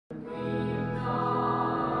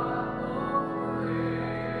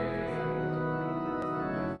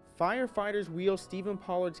Firefighters wheel Steven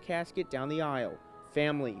Pollard's casket down the aisle.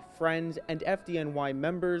 Family, friends, and FDNY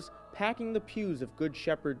members packing the pews of Good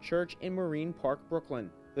Shepherd Church in Marine Park,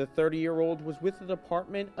 Brooklyn. The 30-year-old was with the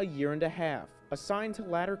department a year and a half, assigned to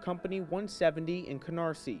Ladder Company 170 in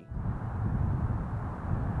Canarsie.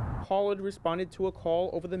 Pollard responded to a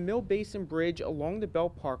call over the Mill Basin Bridge along the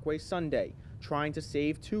Bell Parkway Sunday, trying to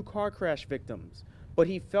save 2 car crash victims. But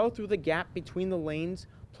he fell through the gap between the lanes,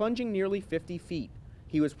 plunging nearly 50 feet.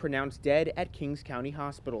 He was pronounced dead at Kings County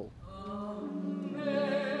Hospital.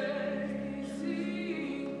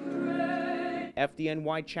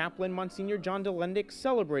 FDNY chaplain Monsignor John DeLendick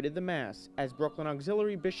celebrated the Mass as Brooklyn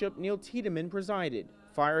Auxiliary Bishop Neil Tiedemann presided.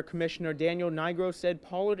 Fire Commissioner Daniel Nigro said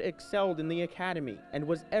Pollard excelled in the academy and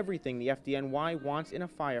was everything the FDNY wants in a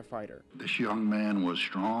firefighter. This young man was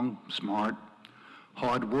strong, smart,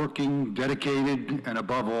 hardworking, dedicated, and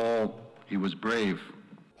above all, he was brave.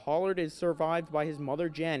 Pollard is survived by his mother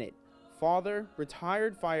Janet, father,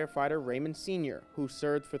 retired firefighter Raymond Sr., who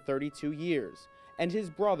served for 32 years, and his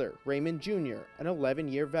brother, Raymond Jr., an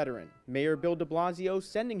 11-year veteran. Mayor Bill de Blasio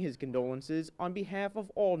sending his condolences on behalf of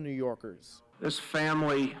all New Yorkers. This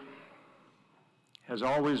family has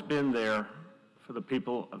always been there for the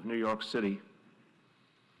people of New York City,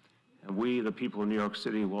 and we, the people of New York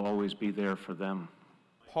City, will always be there for them.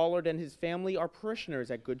 Pollard and his family are parishioners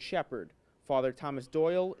at Good Shepherd. Father Thomas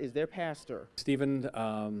Doyle is their pastor. Stephen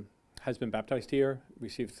has been baptized here,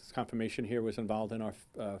 received his confirmation here, was involved in our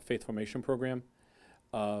faith formation program.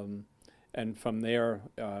 And from there,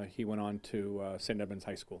 he went on to St. Edmund's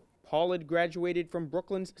High School. Pollard graduated from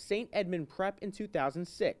Brooklyn's St. Edmund Prep in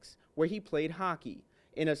 2006, where he played hockey.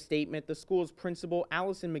 In a statement, the school's principal,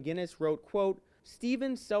 Allison McGinnis, wrote, quote,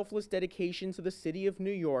 "Stephen's selfless dedication to the city of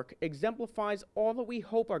New York exemplifies all that we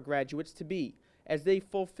hope our graduates to be, as they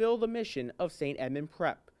fulfill the mission of St. Edmund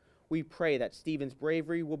Prep. We pray that Stephen's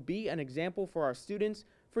bravery will be an example for our students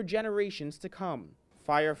for generations to come."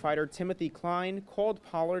 Firefighter Timothy Klein called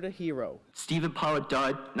Pollard a hero. Steven Pollard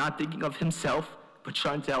died not thinking of himself, but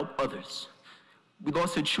trying to help others. We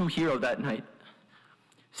lost a true hero that night.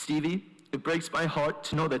 Stevie, it breaks my heart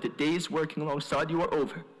to know that the days working alongside you are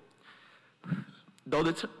over.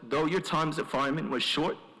 Though your time as a fireman was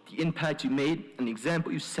short, the impact you made and the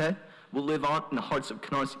example you set will live on in the hearts of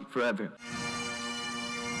Canarsie forever.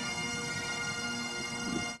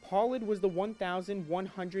 Pollard was the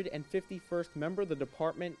 1,151st member of the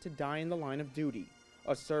department to die in the line of duty.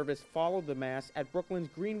 A service followed the Mass at Brooklyn's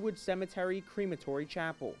Greenwood Cemetery Crematory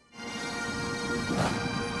Chapel.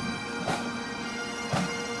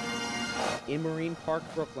 In Marine Park,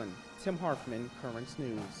 Brooklyn, Tim Harfmann, Currents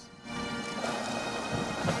News.